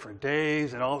on the different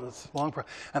days and all this long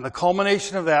process. And the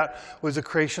culmination of that was the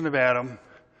creation of Adam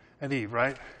and Eve,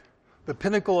 right? The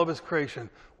pinnacle of his creation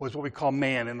was what we call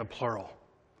man in the plural.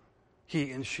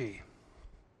 He and she.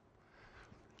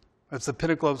 That's the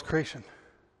pinnacle of his creation.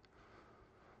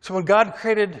 So when God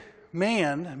created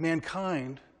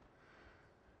mankind,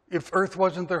 if earth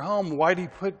wasn't their home, why did he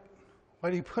put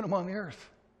them on the earth?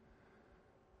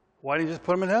 Why didn't he just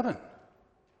put them in heaven?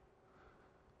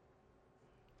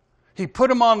 He put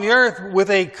them on the earth with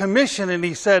a commission, and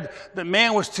he said that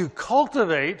man was to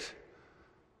cultivate,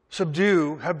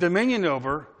 subdue, have dominion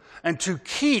over, and to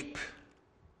keep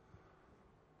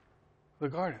the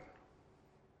garden.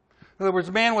 In other words,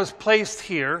 man was placed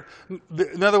here.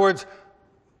 In other words,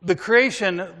 the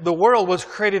creation, the world was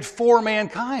created for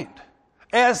mankind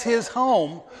as his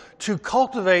home to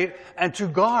cultivate and to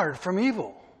guard from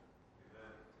evil.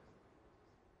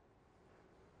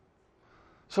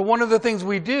 So one of the things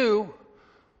we do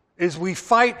is we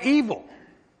fight evil.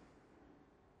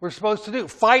 We're supposed to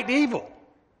fight evil.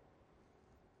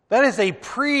 That is a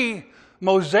pre-Mosaic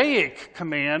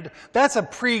command. That's a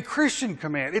pre-Christian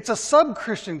command. It's a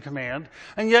sub-Christian command,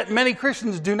 and yet many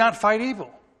Christians do not fight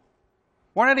evil.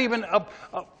 We're not even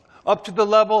up to the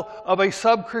level of a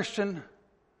sub-Christian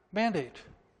mandate.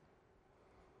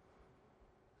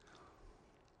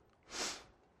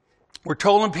 We're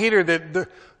told in Peter that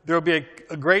there will be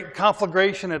a great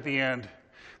conflagration at the end.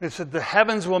 It said the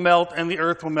heavens will melt and the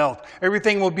earth will melt.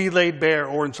 Everything will be laid bare,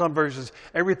 or in some verses,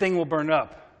 everything will burn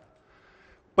up.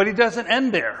 But he doesn't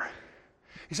end there.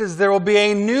 He says there will be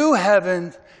a new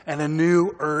heaven and a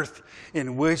new earth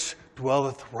in which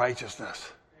dwelleth righteousness.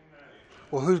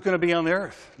 Well, who's going to be on the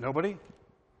earth? Nobody?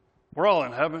 We're all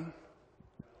in heaven.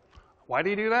 Why do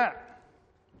you do that?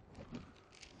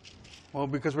 Well,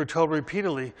 because we're told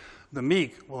repeatedly, the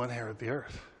meek will inherit the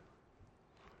earth.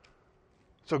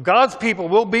 So God's people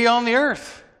will be on the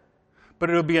earth, but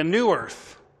it'll be a new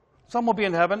earth. Some will be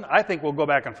in heaven. I think we'll go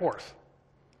back and forth.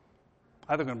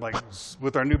 I think we'll be like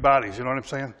with our new bodies, you know what I'm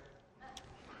saying?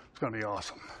 It's going to be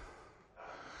awesome.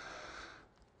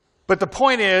 But the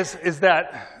point is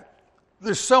that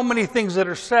there's so many things that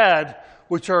are said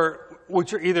which are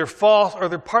either false or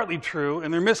they're partly true,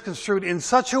 and they're misconstrued in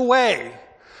such a way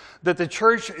that the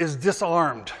church is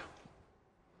disarmed,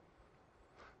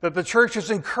 that the church is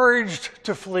encouraged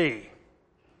to flee.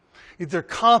 Either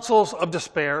counsels of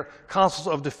despair, counsels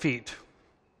of defeat.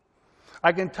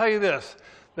 I can tell you this,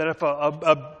 that if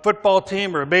a football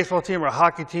team or a baseball team or a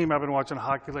hockey team, I've been watching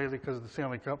hockey lately because of the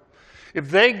Stanley Cup, if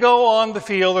they go on the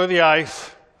field or the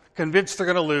ice convinced they're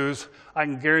going to lose, I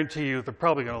can guarantee you they're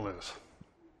probably going to lose.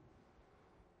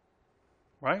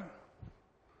 Right?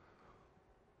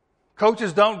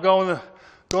 Coaches don't go in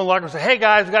the locker room and say, hey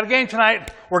guys, we got a game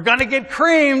tonight. We're going to get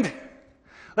creamed.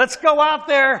 Let's go out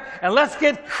there and let's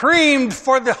get creamed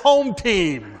for the home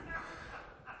team.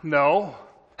 No.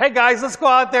 Hey guys, let's go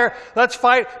out there. Let's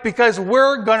fight because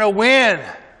we're going to win.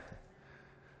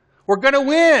 We're going to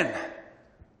win.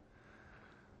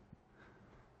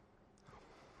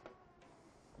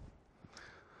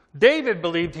 David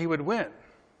believed he would win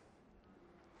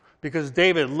because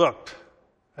David looked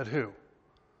at who?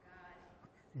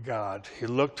 God. He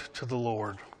looked to the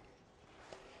Lord.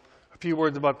 A few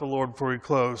words about the Lord before we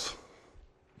close.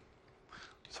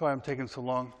 That's why I'm taking so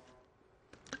long.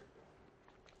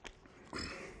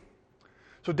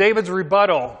 So David's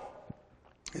rebuttal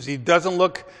is he doesn't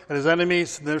look at his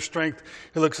enemies and their strength.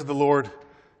 He looks at the Lord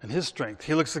and his strength.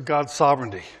 He looks at God's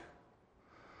sovereignty.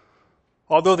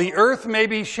 Although the earth may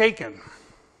be shaken,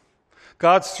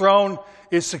 God's throne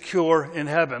is secure in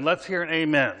heaven. Let's hear an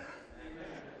amen.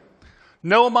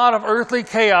 No amount of earthly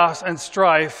chaos and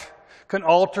strife can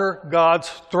alter God's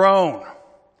throne.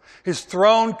 His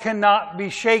throne cannot be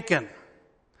shaken.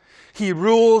 He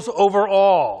rules over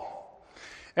all.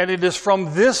 And it is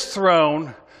from this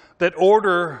throne that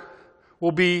order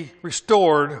will be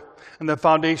restored and the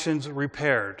foundations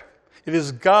repaired. It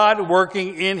is God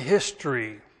working in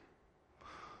history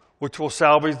which will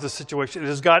salvage the situation. It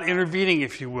is God intervening,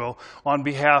 if you will, on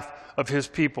behalf of his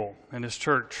people and his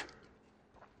church.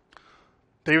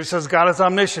 David says God is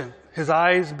omniscient. His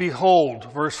eyes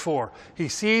behold, verse 4. He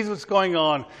sees what's going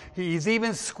on. He's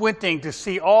even squinting to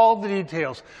see all the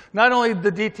details. Not only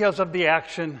the details of the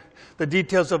action, the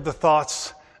details of the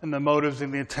thoughts and the motives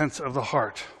and the intents of the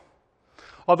heart.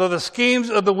 Although the schemes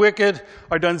of the wicked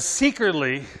are done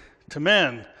secretly to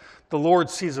men, the Lord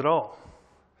sees it all.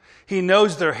 He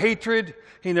knows their hatred,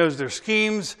 He knows their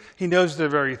schemes, He knows their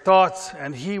very thoughts,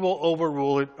 and He will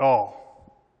overrule it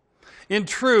all. In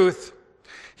truth,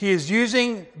 He is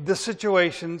using the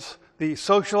situations, the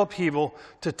social upheaval,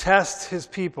 to test His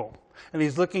people. And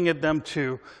He's looking at them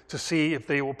too to see if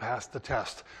they will pass the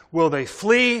test. Will they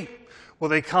flee? Will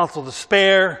they counsel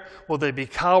despair? Will they be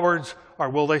cowards? Or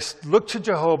will they look to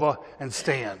Jehovah and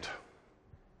stand?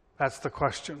 That's the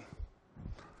question.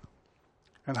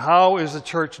 And how is the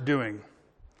church doing?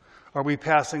 Are we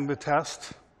passing the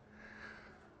test?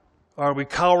 Are we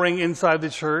cowering inside the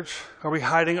church? Are we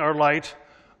hiding our light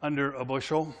under a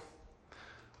bushel?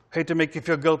 Hate to make you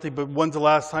feel guilty, but when's the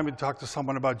last time you talked to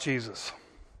someone about Jesus?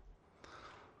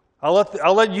 I'll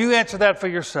let you answer that for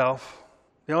yourself.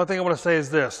 The only thing I want to say is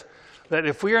this, that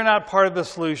if we are not part of the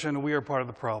solution, we are part of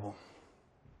the problem.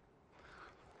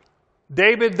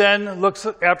 David then looks,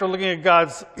 after looking at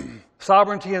God's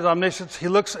sovereignty and omniscience, he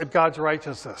looks at God's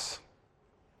righteousness.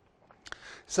 It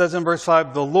says in verse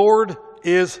 5, the Lord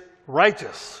is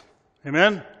righteous.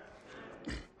 Amen?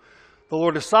 The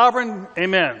Lord is sovereign.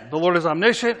 Amen. The Lord is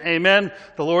omniscient. Amen.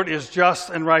 The Lord is just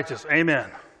and righteous. Amen.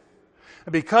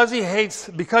 And because he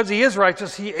is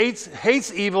righteous, he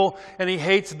hates evil, and he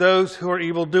hates those who are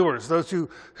evildoers, those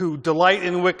who delight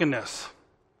in wickedness.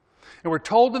 And we're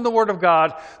told in the Word of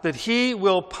God that He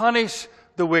will punish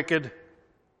the wicked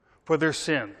for their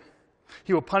sin.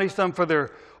 He will punish them for their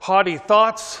haughty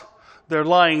thoughts, their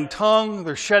lying tongue,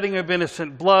 their shedding of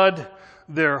innocent blood,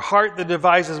 their heart that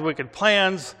devises wicked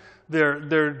plans,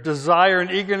 their desire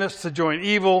and eagerness to join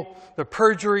evil, their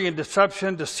perjury and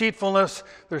deception, deceitfulness,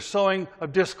 their sowing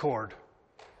of discord,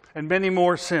 and many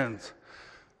more sins.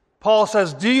 Paul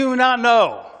says, do you not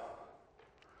know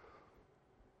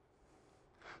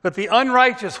that the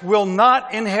unrighteous will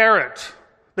not inherit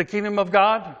the kingdom of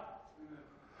God?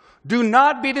 Do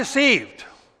not be deceived.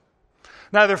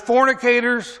 Neither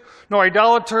fornicators, nor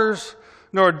idolaters,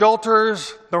 nor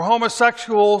adulterers, nor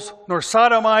homosexuals, nor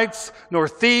sodomites, nor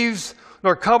thieves,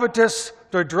 nor covetous,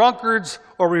 nor drunkards,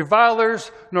 or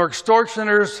revilers, nor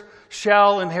extortioners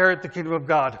shall inherit the kingdom of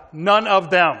God. None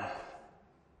of them.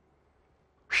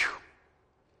 Whew.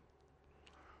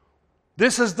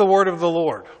 This is the word of the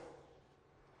Lord.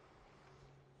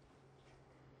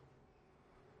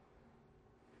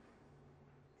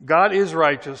 God is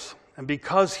righteous, and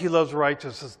because He loves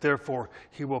righteousness, therefore,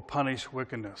 He will punish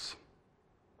wickedness.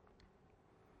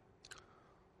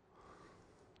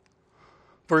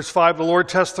 Verse 5, the Lord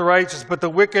tests the righteous, but the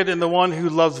wicked and the one who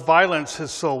loves violence his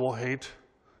soul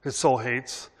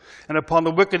hates. And upon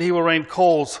the wicked He will rain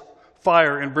coals,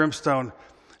 fire, and brimstone,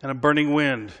 and a burning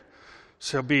wind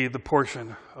shall be the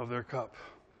portion of their cup.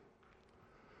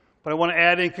 But I want to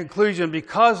add in conclusion,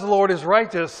 because the Lord is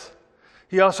righteous,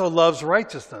 He also loves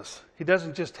righteousness. He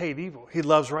doesn't just hate evil. He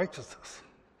loves righteousness.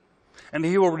 And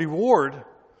He will reward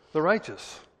the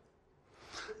righteous.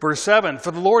 Verse 7,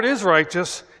 for the Lord is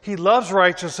righteous. He loves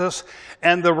righteousness.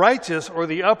 And the righteous, or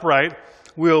the upright,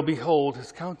 will behold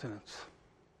His countenance.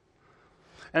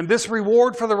 And this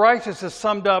reward for the righteous is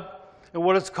summed up in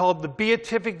what is called the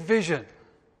beatific vision.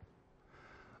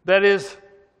 That is,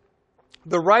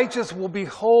 the righteous will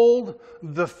behold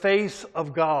the face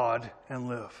of God and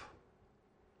live.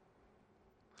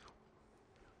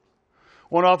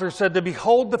 One author said, to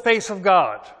behold the face of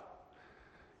God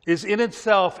is in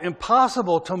itself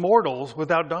impossible to mortals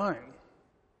without dying.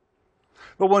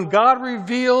 But when God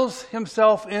reveals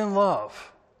Himself in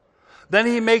love, then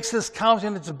He makes His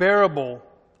countenance bearable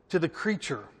to the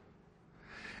creature.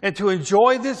 And to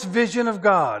enjoy this vision of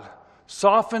God,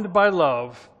 softened by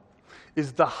love,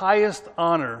 is the highest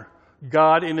honor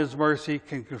God in His mercy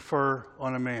can confer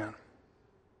on a man.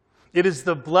 It is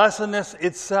the blessedness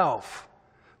itself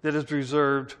that is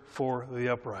reserved for the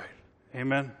upright.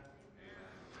 Amen?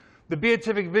 The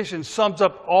beatific vision sums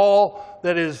up all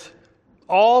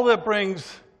that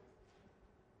brings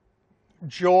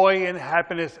joy and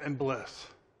happiness and bliss.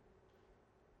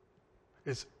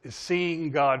 Is seeing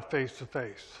God face to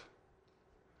face,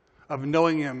 of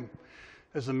knowing Him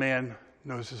as a man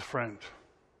knows his friend,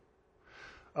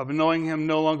 of knowing Him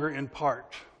no longer in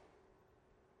part.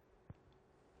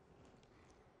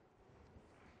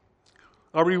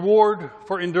 A reward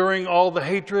for enduring all the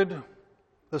hatred,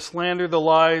 the slander, the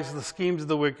lies, the schemes of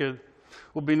the wicked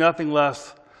will be nothing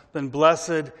less than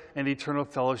blessed and eternal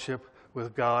fellowship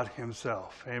with God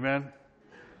Himself. Amen?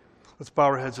 Let's bow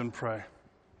our heads and pray.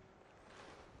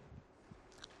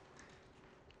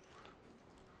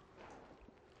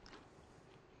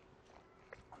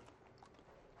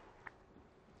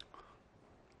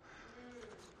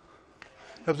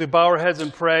 As we bow our heads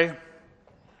and pray, I want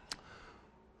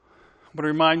to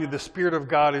remind you the Spirit of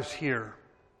God is here.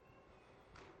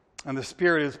 And the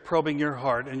Spirit is probing your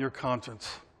heart and your conscience.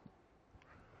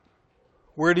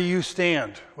 Where do you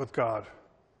stand with God?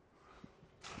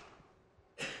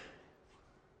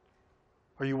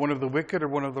 Are you one of the wicked or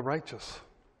one of the righteous?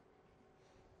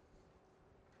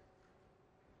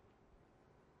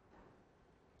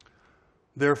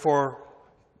 Therefore,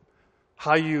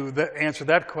 how you answer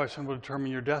that question will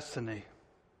determine your destiny.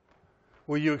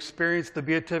 Will you experience the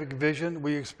beatific vision?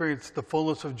 Will you experience the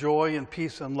fullness of joy and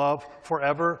peace and love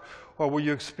forever? Or will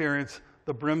you experience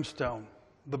the brimstone,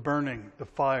 the burning, the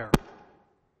fire?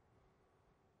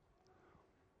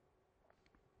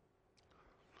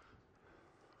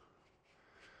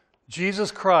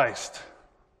 Jesus Christ,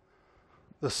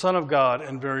 the Son of God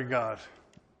and very God,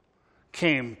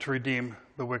 came to redeem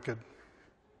the wicked.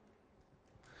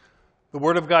 The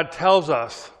Word of God tells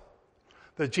us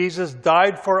that Jesus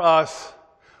died for us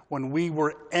when we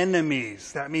were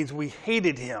enemies. That means we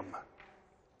hated Him.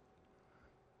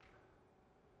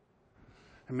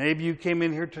 And maybe you came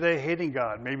in here today hating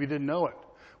God. Maybe you didn't know it.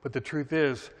 But the truth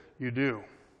is, you do.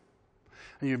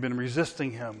 And you've been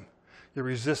resisting Him. You're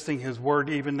resisting His Word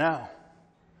even now.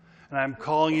 And I'm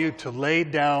calling you to lay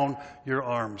down your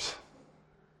arms.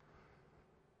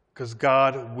 Because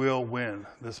God will win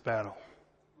this battle.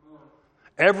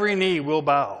 Every knee will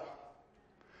bow.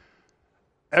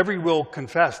 Every will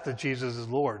confess that Jesus is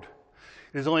Lord.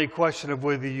 It is only a question of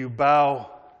whether you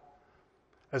bow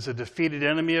as a defeated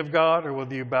enemy of God or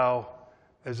whether you bow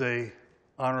as an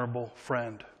honorable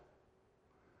friend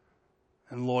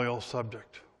and loyal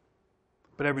subject.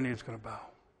 But every knee is going to bow.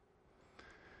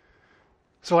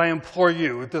 So I implore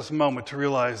you at this moment to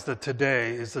realize that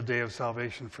today is the day of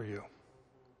salvation for you.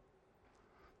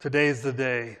 Today is the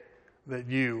day that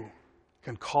you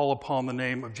can call upon the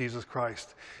name of Jesus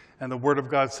Christ. And the Word of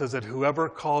God says that whoever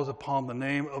calls upon the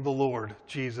name of the Lord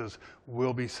Jesus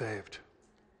will be saved.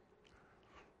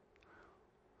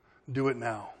 Do it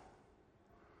now.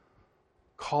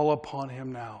 Call upon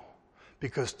Him now,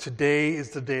 because today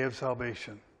is the day of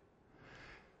salvation.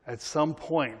 At some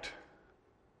point,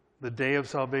 the day of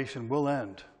salvation will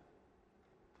end.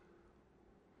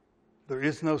 There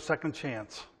is no second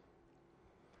chance.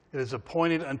 It is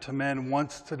appointed unto men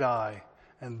once to die,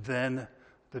 and then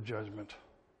the judgment.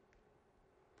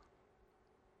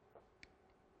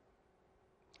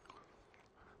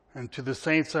 And to the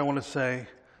saints I want to say,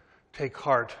 take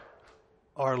heart,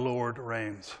 our Lord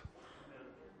reigns.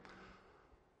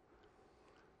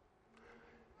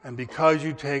 And because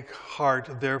you take heart,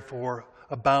 therefore,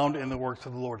 abound in the works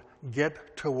of the Lord.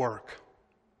 Get to work.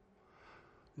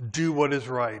 Do what is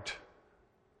right.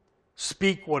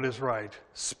 Speak what is right.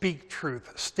 Speak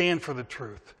truth. Stand for the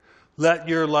truth. Let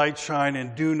your light shine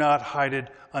and do not hide it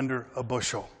under a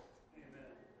bushel. Amen.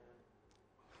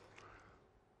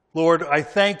 Lord, I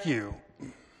thank you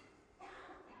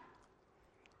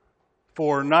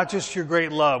for not just your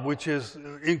great love, which is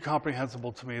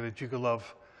incomprehensible to me that you could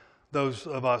love those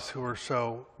of us who are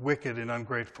so wicked and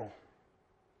ungrateful.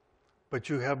 But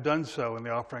you have done so in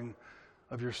the offering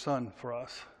of your Son for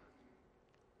us.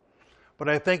 But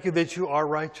I thank you that you are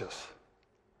righteous.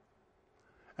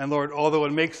 And Lord, although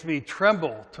it makes me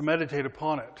tremble to meditate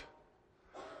upon it,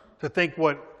 to think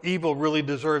what evil really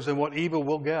deserves and what evil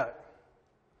will get,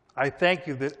 I thank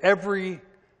you that every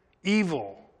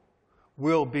evil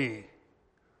will be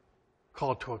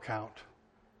called to account.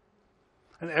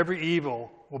 And every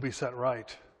evil will be set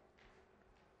right.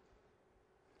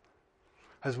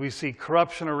 As we see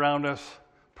corruption around us,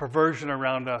 perversion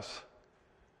around us,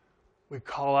 we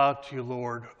call out to you,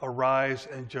 Lord, arise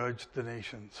and judge the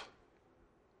nations.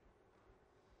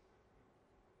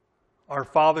 Our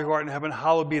Father who art in heaven,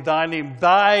 hallowed be thy name.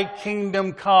 Thy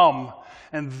kingdom come,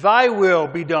 and thy will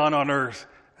be done on earth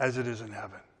as it is in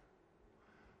heaven.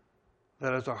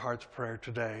 That is our heart's prayer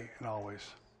today and always.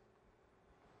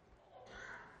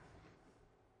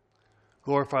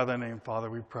 Glorify thy name,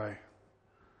 Father, we pray.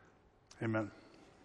 Amen.